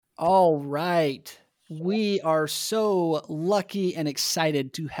All right. We are so lucky and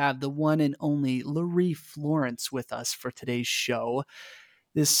excited to have the one and only LaRee Florence with us for today's show.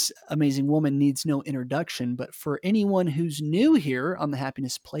 This amazing woman needs no introduction, but for anyone who's new here on the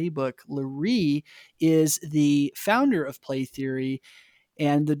Happiness Playbook, LaRee is the founder of Play Theory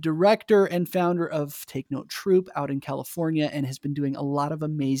and the director and founder of Take Note Troop out in California, and has been doing a lot of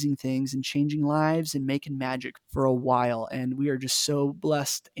amazing things and changing lives and making magic for a while. And we are just so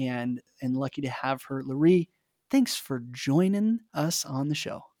blessed and lucky to have her. LaRee, thanks for joining us on the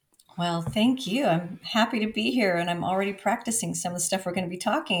show. Well, thank you. I'm happy to be here, and I'm already practicing some of the stuff we're going to be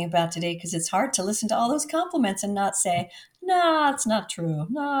talking about today because it's hard to listen to all those compliments and not say, "No, it's not true.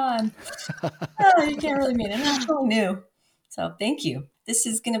 No, you can't really mean it. No, it's all new." So thank you. This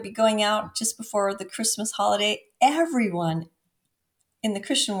is going to be going out just before the Christmas holiday. Everyone in the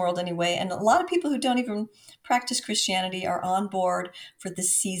Christian world anyway, and a lot of people who don't even practice Christianity are on board for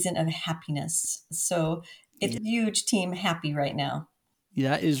this season of happiness. So it's a huge team happy right now.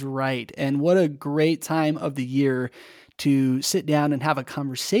 That is right. And what a great time of the year to sit down and have a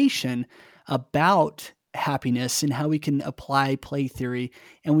conversation about happiness and how we can apply play theory.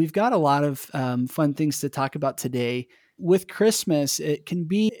 And we've got a lot of fun things to talk about today. With Christmas, it can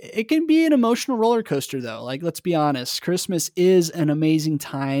be an emotional roller coaster though. Like, let's be honest, Christmas is an amazing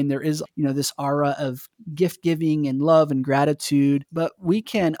time. There is, this aura of gift giving and love and gratitude, but we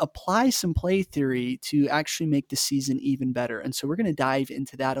can apply some play theory to actually make the season even better. And so we're going to dive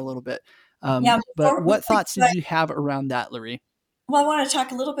into that a little bit. But what thoughts did you have around that, LaRee? Well, I want to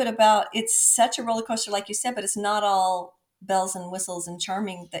talk a little bit about, it's such a roller coaster, like you said, but it's not all bells and whistles and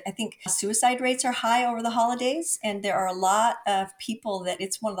charming. I think suicide rates are high over the holidays, and there are a lot of people that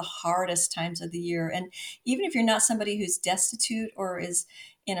it's one of the hardest times of the year. And even if you're not somebody who's destitute or is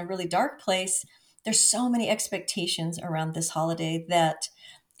in a really dark place, there's so many expectations around this holiday that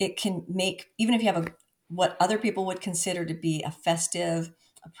it can make, even if you have what other people would consider to be a festive,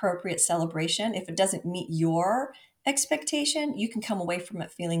 appropriate celebration, if it doesn't meet your expectation, you can come away from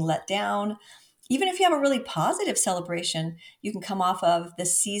it feeling let down. Even if you have a really positive celebration, you can come off of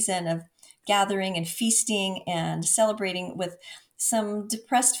this season of gathering and feasting and celebrating with some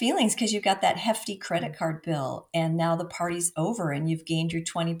depressed feelings because you've got that hefty credit card bill and now the party's over and you've gained your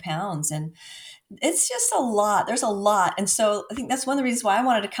 20 pounds. And it's just a lot. There's a lot. And so I think that's one of the reasons why I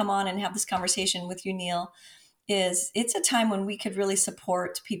wanted to come on and have this conversation with you, Neil, is it's a time when we could really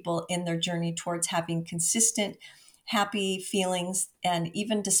support people in their journey towards having consistent happy feelings, and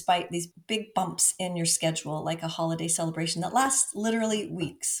even despite these big bumps in your schedule, like a holiday celebration that lasts literally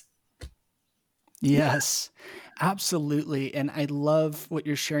weeks. Yes, absolutely. And I love what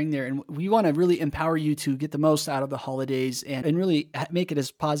you're sharing there. And we want to really empower you to get the most out of the holidays and really make it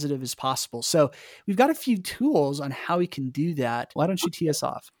as positive as possible. So we've got a few tools on how we can do that. Why don't you tee us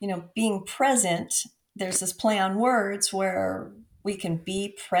off? Being present, there's this play on words where we can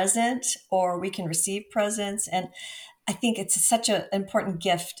be present or we can receive presents. And I think it's such an important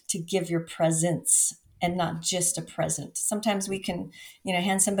gift to give your presence and not just a present. Sometimes we can,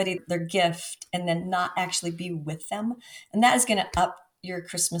 hand somebody their gift and then not actually be with them. And that is going to up your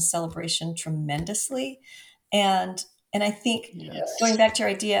Christmas celebration tremendously. And I think going back to your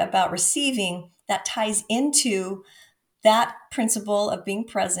idea about receiving, that ties into that principle of being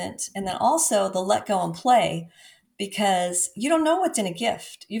present, and then also the let go and play, because you don't know what's in a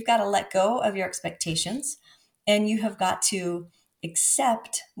gift. You've got to let go of your expectations, and you have got to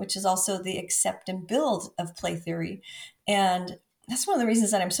accept, which is also the accept and build of play theory. And that's one of the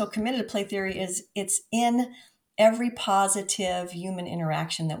reasons that I'm so committed to play theory is it's in every positive human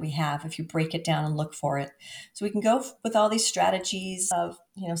interaction that we have, if you break it down and look for it. So we can go with all these strategies of,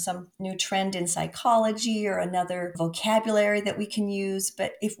 some new trend in psychology or another vocabulary that we can use.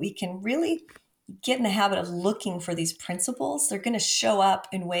 But if we can really get in the habit of looking for these principles, they're going to show up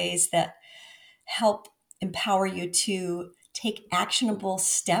in ways that help empower you to take actionable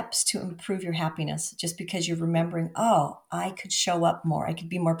steps to improve your happiness, just because you're remembering, oh, I could show up more. I could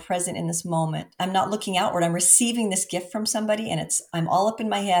be more present in this moment. I'm not looking outward. I'm receiving this gift from somebody and I'm all up in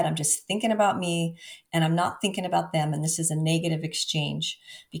my head. I'm just thinking about me and I'm not thinking about them. And this is a negative exchange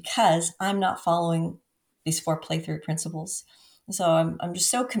because I'm not following these 4 play theory principles. So I'm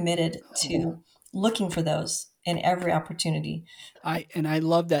just so committed to looking for those in every opportunity. I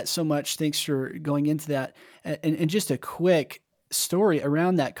love that so much. Thanks for going into that. And just a quick story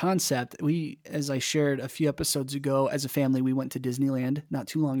around that concept. We, as I shared a few episodes ago, as a family, we went to Disneyland not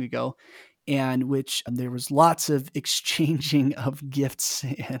too long ago, and which there was lots of exchanging of gifts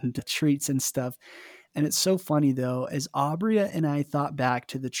and treats and stuff. And it's so funny though, as Aubrey and I thought back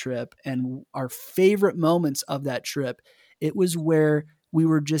to the trip and our favorite moments of that trip, it was where we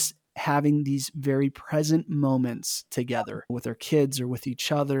were just having these very present moments together with our kids or with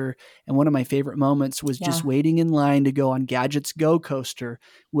each other. And one of my favorite moments was just Yeah. waiting in line to go on Gadget's Go coaster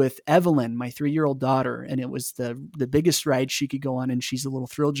with Evelyn, my 3-year-old daughter. And it was the biggest ride she could go on. And she's a little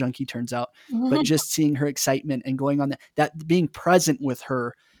thrill junkie, turns out. But just seeing her excitement and going on that being present with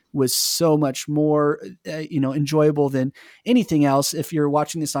her was so much more, enjoyable than anything else. If you're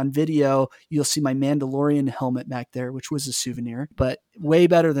watching this on video, you'll see my Mandalorian helmet back there, which was a souvenir. But way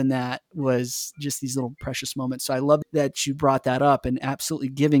better than that was just these little precious moments. So I love that you brought that up, and absolutely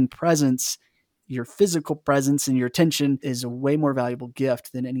giving presence, your physical presence and your attention is a way more valuable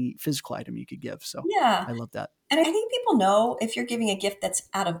gift than any physical item you could give. So Yeah. I love that. And I think people know if you're giving a gift that's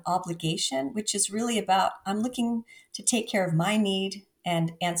out of obligation, which is really about, I'm looking to take care of my need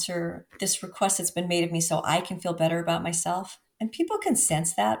and answer this request that's been made of me so I can feel better about myself. And people can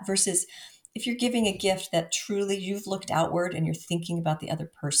sense that, versus if you're giving a gift that truly you've looked outward and you're thinking about the other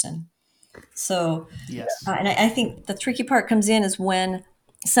person. So, Yes. and I think the tricky part comes in is when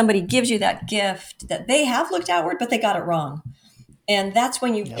somebody gives you that gift that they have looked outward, but they got it wrong. And that's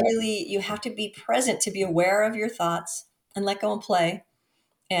when Yep. you have to be present, to be aware of your thoughts and let go and play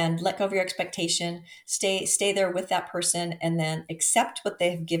and let go of your expectation. Stay there with that person, and then accept what they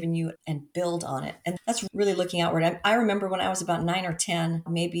have given you and build on it. And that's really looking outward. I remember when I was about 9 or 10,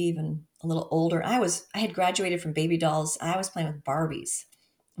 maybe even a little older, I had graduated from baby dolls. I was playing with Barbies.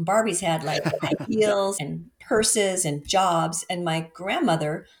 And Barbies had like high heels and purses and jobs. And my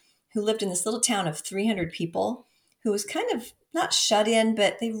grandmother, who lived in this little town of 300 people, who was kind of not shut in,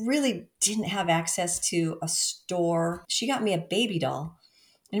 but they really didn't have access to a store, she got me a baby doll.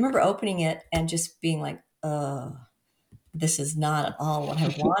 I remember opening it and just being like, this is not at all what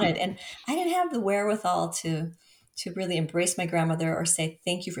I wanted. And I didn't have the wherewithal to really embrace my grandmother or say,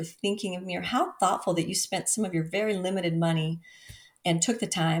 thank you for thinking of me, or how thoughtful that you spent some of your very limited money and took the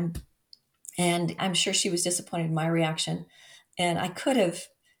time. And I'm sure she was disappointed in my reaction. And I could have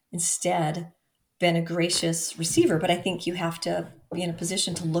instead been a gracious receiver, but I think you have to be in a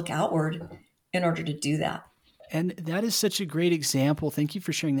position to look outward in order to do that. And that is such a great example. Thank you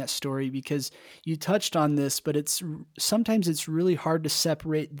for sharing that story, because you touched on this, but sometimes it's really hard to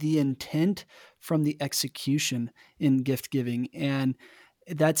separate the intent from the execution in gift giving. And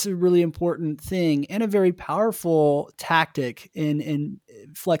that's a really important thing and a very powerful tactic in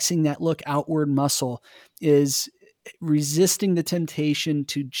flexing that look outward muscle, is resisting the temptation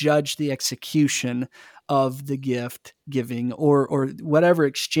to judge the execution of the gift giving, or whatever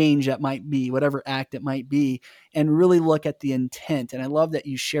exchange that might be, whatever act it might be, and really look at the intent. And I love that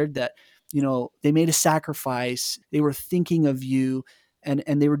you shared that, they made a sacrifice, they were thinking of you, and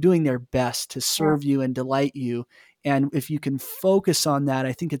they were doing their best to serve you and delight you. And if you can focus on that,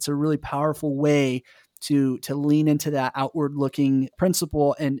 I think it's a really powerful way to lean into that outward looking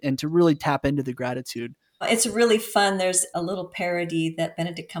principle, and to really tap into the gratitude. It's really fun. There's a little parody that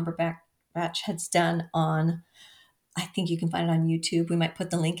Benedict Cumberbatch has done on, I think you can find it on YouTube. We might put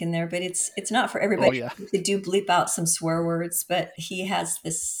the link in there, but it's not for Oh everybody. yeah. They do bleep out some swear words, but he has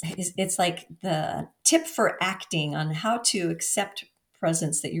this, it's like the tip for acting on how to accept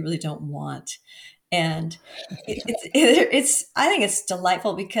presents that you really don't want. And it's I think it's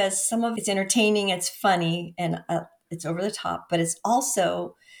delightful because some of it's entertaining, it's funny, and it's over the top, but it's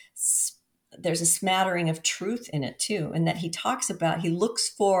also, there's a smattering of truth in it too, and that he looks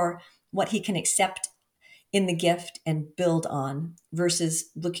for what he can accept in the gift and build on, versus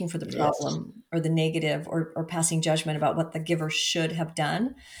looking for the problem or the negative, or passing judgment about what the giver should have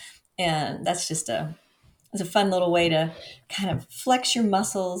done. And that's just it's a fun little way to kind of flex your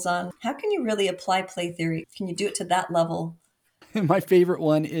muscles on how can you really apply play theory. Can you do it to that level? My favorite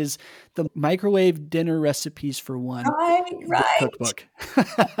one is the microwave dinner recipes for one Right. cookbook.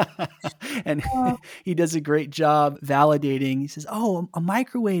 And Oh, he does a great job validating. He says, "Oh, a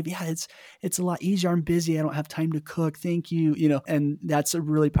microwave. Yeah, it's a lot easier. I'm busy. I don't have time to cook. Thank you." And that's a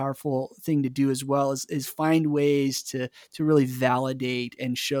really powerful thing to do as well, is find ways to really validate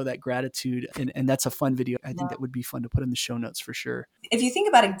and show that gratitude. And that's a fun video. I think that would be fun to put in the show notes for sure. if you think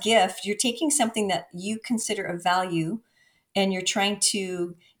about a gift, you're taking something that you consider of value and you're trying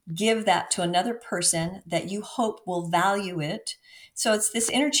to give that to another person that you hope will value it. So it's this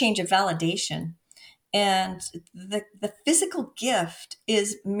interchange of validation. And the physical gift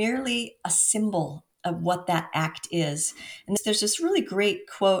is merely a symbol of what that act is. And there's this really great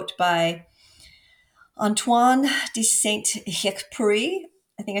quote by Antoine de Saint-Exupéry.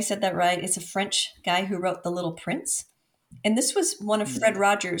 I think I said that right. It's a French guy who wrote The Little Prince. And this was one of Fred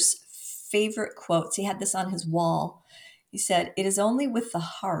Rogers' favorite quotes. He had this on his wall. He said, "It is only with the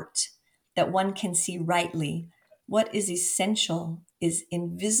heart that one can see rightly what is essential is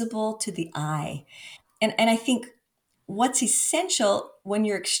invisible to the eye. And I think what's essential when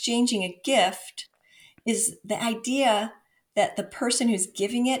you're exchanging a gift is the idea that the person who's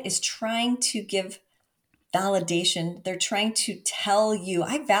giving it is trying to give validation. They're trying to tell you,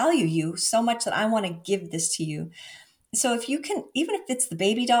 I value you so much that I want to give this to you. So if you can, even if it's the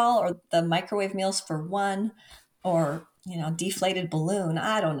baby doll or the microwave meals for one, or deflated balloon,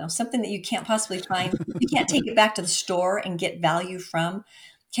 I don't know, something that you can't possibly find, you can't take it back to the store and get value from.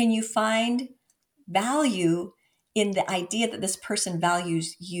 Can you find value in the idea that this person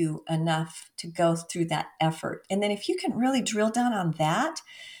values you enough to go through that effort? And then if you can really drill down on that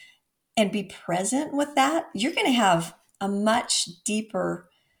and be present with that, you're going to have a much deeper,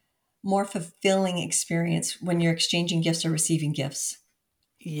 more fulfilling experience when you're exchanging gifts or receiving gifts.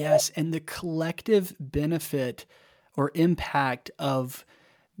 Yes, and the collective benefit or impact of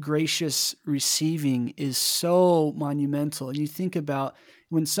gracious receiving is so monumental. And you think about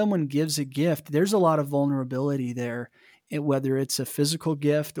when someone gives a gift, there's a lot of vulnerability there, whether it's a physical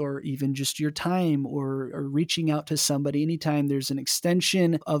gift or even just your time or reaching out to somebody. Anytime there's an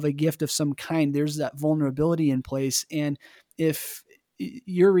extension of a gift of some kind, there's that vulnerability in place. And if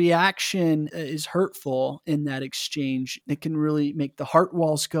your reaction is hurtful in that exchange, it can really make the heart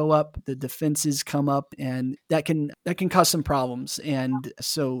walls go up, the defenses come up, and that can cause some problems. And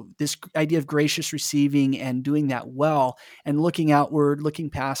so this idea of gracious receiving and doing that well and looking outward, looking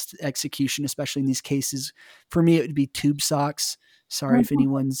past execution, especially in these cases, for me it would be tube socks. Sorry if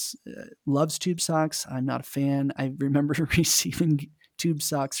anyone's loves tube socks. I'm not a fan. I remember receiving tube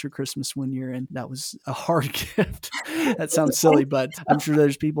socks for Christmas one year, and that was a hard gift. That sounds silly, but I'm sure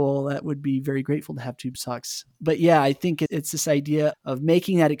there's people that would be very grateful to have tube socks. But yeah, I think it's this idea of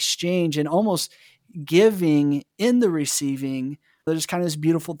making that exchange and almost giving in the receiving. There's kind of this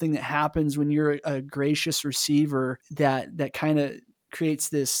beautiful thing that happens when you're a gracious receiver that kind of creates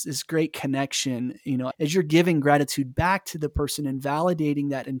this great connection. As you're giving gratitude back to the person and validating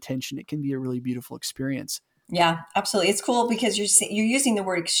that intention, it can be a really beautiful experience. Yeah, absolutely. It's cool because you're using the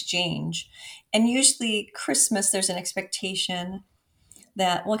word exchange, and usually Christmas there's an expectation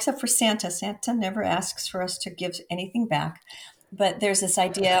that, well, except for Santa. Santa never asks for us to give anything back, but there's this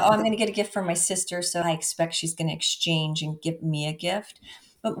idea, oh, I'm going to get a gift from my sister, so I expect she's going to exchange and give me a gift.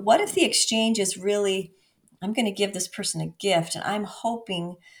 But what if the exchange is really, I'm going to give this person a gift, and I'm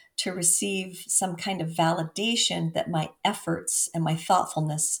hoping to receive some kind of validation that my efforts and my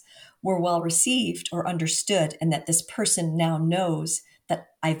thoughtfulness were well received or understood, and that this person now knows that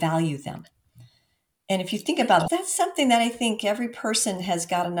I value them. And if you think about it, that's something that I think every person has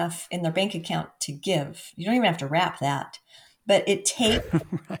got enough in their bank account to give. You don't even have to wrap that. But it takes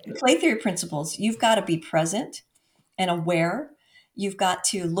Right. play theory principles. You've got to be present and aware. You've got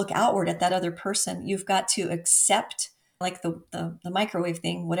to look outward at that other person. You've got to accept, like the microwave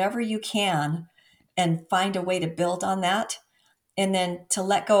thing, whatever you can, and find a way to build on that. And then to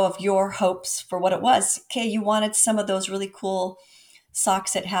let go of your hopes for what it was. Okay, you wanted some of those really cool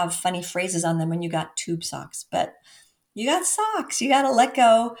socks that have funny phrases on them when you got tube socks, but you got socks. You got to let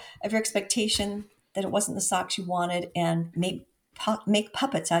go of your expectation that it wasn't the socks you wanted and make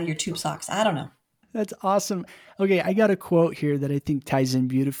puppets out of your tube socks. I don't know. That's awesome. Okay, I got a quote here that I think ties in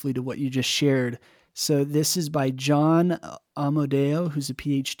beautifully to what you just shared. So this is by John Amodeo, who's a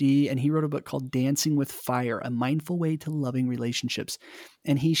PhD, and he wrote a book called Dancing with Fire, A Mindful Way to Loving Relationships.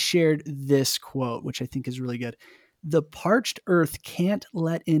 And he shared this quote, which I think is really good. The parched earth can't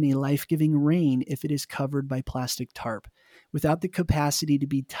let in a life-giving rain if it is covered by plastic tarp. Without the capacity to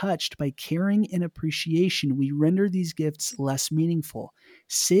be touched by caring and appreciation, we render these gifts less meaningful.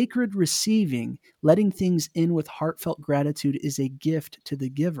 Sacred receiving, letting things in with heartfelt gratitude, is a gift to the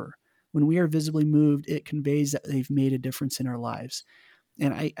giver. When we are visibly moved, it conveys that they've made a difference in our lives.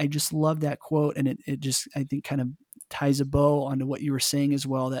 And I just love that quote. And it just, I think, kind of ties a bow onto what you were saying as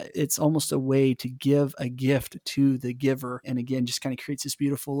well, that it's almost a way to give a gift to the giver. And again, just kind of creates this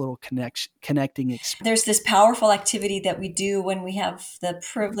beautiful little connecting experience. There's this powerful activity that we do when we have the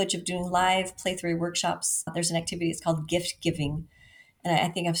privilege of doing live play theory workshops. There's an activity, it's called gift giving. And I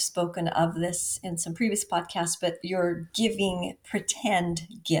think I've spoken of this in some previous podcasts, but you're giving pretend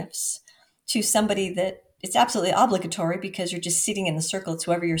gifts to somebody that it's absolutely obligatory because you're just sitting in the circle. It's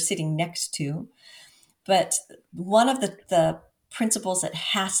whoever you're sitting next to. But one of the principles that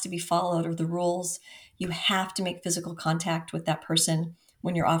has to be followed, or the rules, you have to make physical contact with that person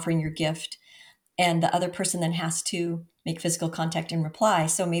when you're offering your gift. And the other person then has to make physical contact in reply.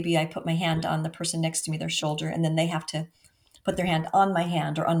 So maybe I put my hand on the person next to me, their shoulder, and then they have to put their hand on my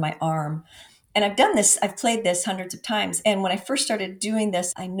hand or on my arm. And I've done this, I've played this hundreds of times. And when I first started doing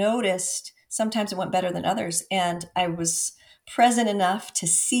this, I noticed Sometimes it went better than others. And I was present enough to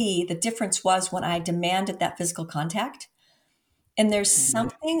see the difference was when I demanded that physical contact. And there's Amen.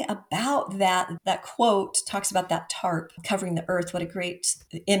 something about that quote talks about that tarp covering the earth. What a great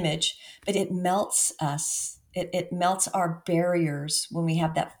image, but it melts us. It melts our barriers when we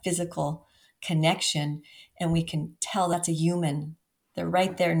have that physical connection and we can tell that's a human. They're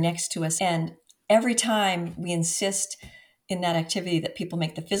right there next to us. And every time we insist in that activity that people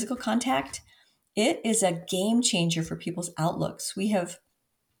make the physical contact, it is a game changer for people's outlooks. We have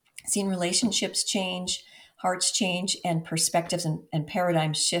seen relationships change, hearts change, and perspectives and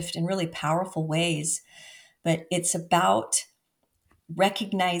paradigms shift in really powerful ways. But it's about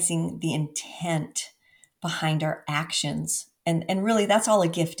recognizing the intent behind our actions. And really, that's all a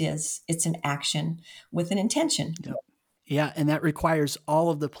gift is. It's an action with an intention. Yep. Yeah, and that requires all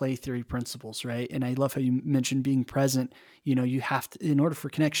of the play theory principles, right? And I love how you mentioned being present. You have to, in order for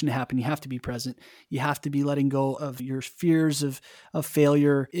connection to happen, you have to be present. You have to be letting go of your fears of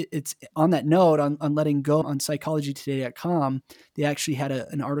failure. It's on that note, on letting go, on psychologytoday.com, they actually had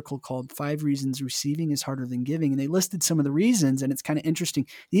an article called 5 Reasons Receiving is Harder Than Giving. And they listed some of the reasons, and it's kind of interesting.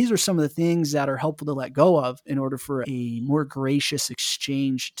 These are some of the things that are helpful to let go of in order for a more gracious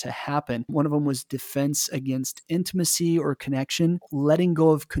exchange to happen. One of them was defense against intimacy or connection, letting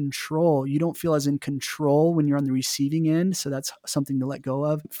go of control. You don't feel as in control when you're on the receiving end. So that's something to let go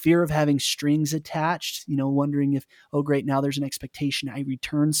of. Fear of having strings attached, wondering if, oh, great, now there's an expectation I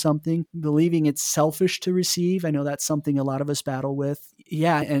return something. Believing it's selfish to receive. I know that's something a lot of us battle with.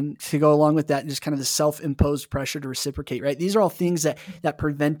 Yeah. And to go along with that, just kind of the self-imposed pressure to reciprocate, right? These are all things that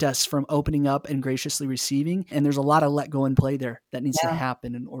prevent us from opening up and graciously receiving. And there's a lot of let go and play there that needs to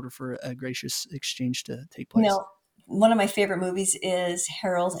happen in order for a gracious exchange to take place. One of my favorite movies is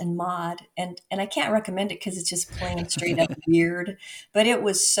Harold and Maude, and I can't recommend it because it's just plain straight up weird, but it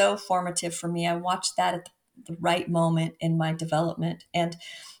was so formative for me. I watched that at the right moment in my development, and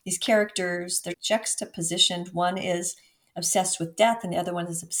these characters, they're juxtapositioned. One is obsessed with death, and the other one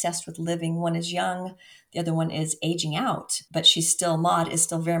is obsessed with living. One is young, the other one is aging out, but Maude is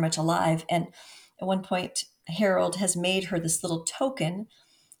still very much alive. And at one point, Harold has made her this little token,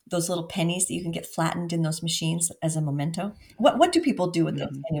 those little pennies that you can get flattened in those machines as a memento. What do people do with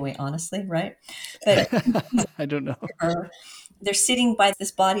those anyway, honestly, right? But I don't know. They're sitting by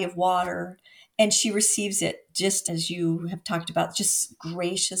this body of water and she receives it just as you have talked about, just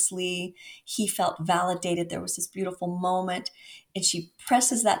graciously. He felt validated. There was this beautiful moment and she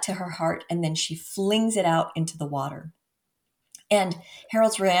presses that to her heart and then she flings it out into the water. And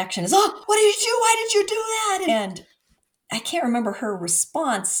Harold's reaction is, oh, what did you do? Why did you do that? And I can't remember her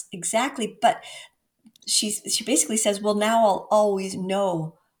response exactly, but she basically says, well, now I'll always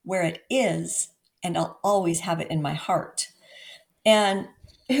know where it is and I'll always have it in my heart. And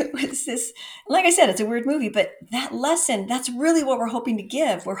it was this, like I said, it's a weird movie, but that lesson, that's really what we're hoping to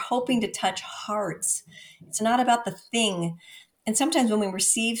give. We're hoping to touch hearts. It's not about the thing. And sometimes when we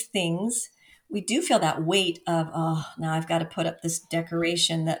receive things, we do feel that weight of, oh, now I've got to put up this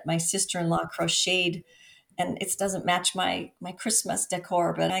decoration that my sister-in-law crocheted and it doesn't match my Christmas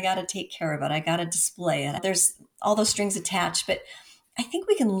decor, but I got to take care of it. I got to display it. There's all those strings attached, but I think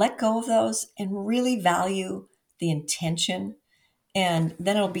we can let go of those and really value the intention. And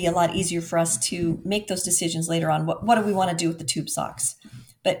then it'll be a lot easier for us to make those decisions later on. What do we want to do with the tube socks?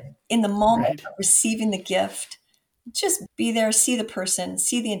 But in the moment of receiving the gift, just be there, see the person,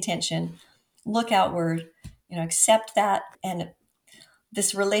 see the intention, look outward, accept that. And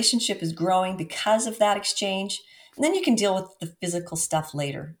this relationship is growing because of that exchange. And then you can deal with the physical stuff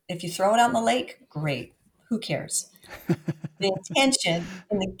later. If you throw it out in the lake, great. Who cares? The intention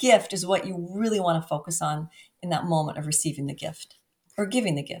and the gift is what you really want to focus on in that moment of receiving the gift or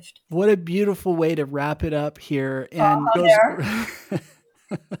giving the gift. What a beautiful way to wrap it up here. And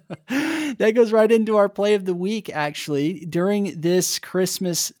that goes right into our play of the week, actually. During this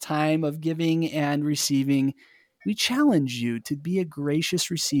Christmas time of giving and receiving, we challenge you to be a gracious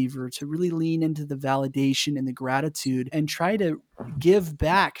receiver, to really lean into the validation and the gratitude and try to give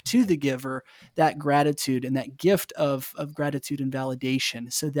back to the giver that gratitude and that gift of gratitude and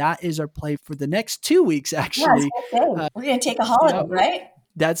validation. So that is our play for the next 2 weeks, actually. We're going to take a holiday, right?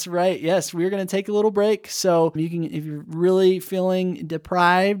 That's right. Yes, we're going to take a little break. So you can, if you're really feeling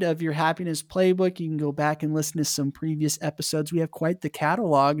deprived of your happiness playbook, you can go back and listen to some previous episodes. We have quite the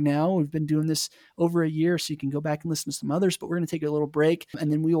catalog now. We've been doing this over a year, so you can go back and listen to some others, but we're going to take a little break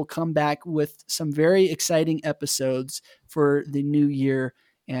and then we will come back with some very exciting episodes for the new year.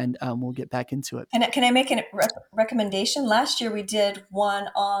 And we'll get back into it. And can I make a recommendation? Last year we did one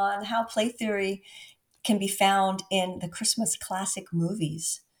on how play theory can be found in the Christmas classic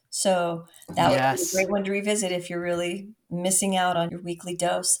movies. So that would be a Yes. great one to revisit if you're really missing out on your weekly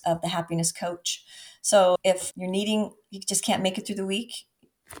dose of the happiness coach. So if you just can't make it through the week,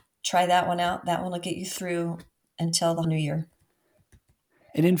 try that one out. That one will get you through until the new year.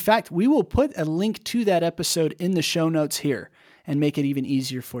 And in fact, we will put a link to that episode in the show notes here and make it even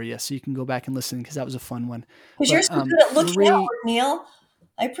easier for you so you can go back and listen, because that was a fun one. Because you're so good at looking outward, Neil.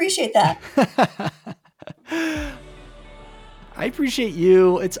 I appreciate that. I appreciate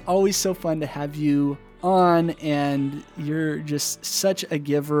you. It's always so fun to have you on, and you're just such a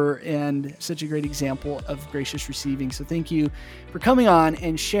giver and such a great example of gracious receiving. So thank you for coming on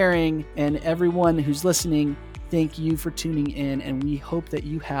and sharing, and everyone who's listening, thank you for tuning in, and we hope that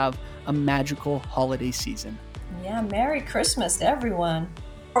you have a magical holiday season. Yeah, Merry Christmas to everyone.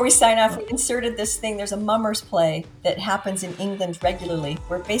 Before we sign off, we inserted this thing. There's a mummers play that happens in England regularly,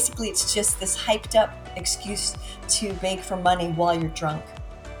 where basically it's just this hyped up excuse to beg for money while you're drunk.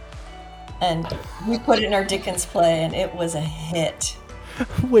 And we put it in our Dickens play, and it was a hit.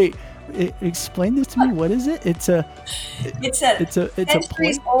 Wait, explain this to me. What is it? It's a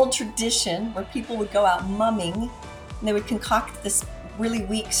centuries-old tradition where people would go out mumming, and they would concoct this really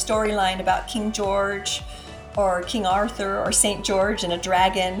weak storyline about King George or King Arthur or St. George and a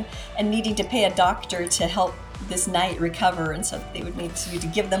dragon, and needing to pay a doctor to help this knight recover. And so they would need you to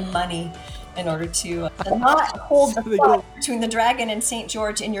give them money in order to not hold the fight between the dragon and St.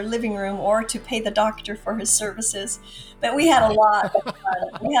 George in your living room, or to pay the doctor for his services. But we had a lot of fun.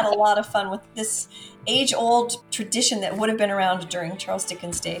 We had a lot of fun with this age-old tradition that would have been around during Charles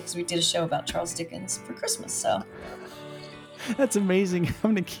Dickens' day, because we did a show about Charles Dickens for Christmas. So that's amazing.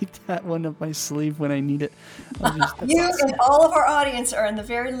 I'm going to keep that one up my sleeve when I need it. You and all of our audience are in the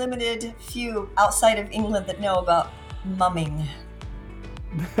very limited few outside of England that know about mumming.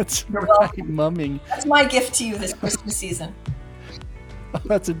 That's right, mumming. That's my gift to you this Christmas season. Oh,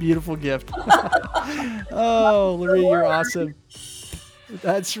 that's a beautiful gift. Oh, LaRee, you're awesome.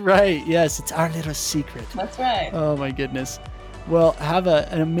 That's right. Yes, it's our little secret. That's right. Oh, my goodness. Well, have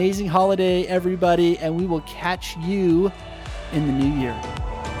an amazing holiday, everybody, and we will catch you in the new year.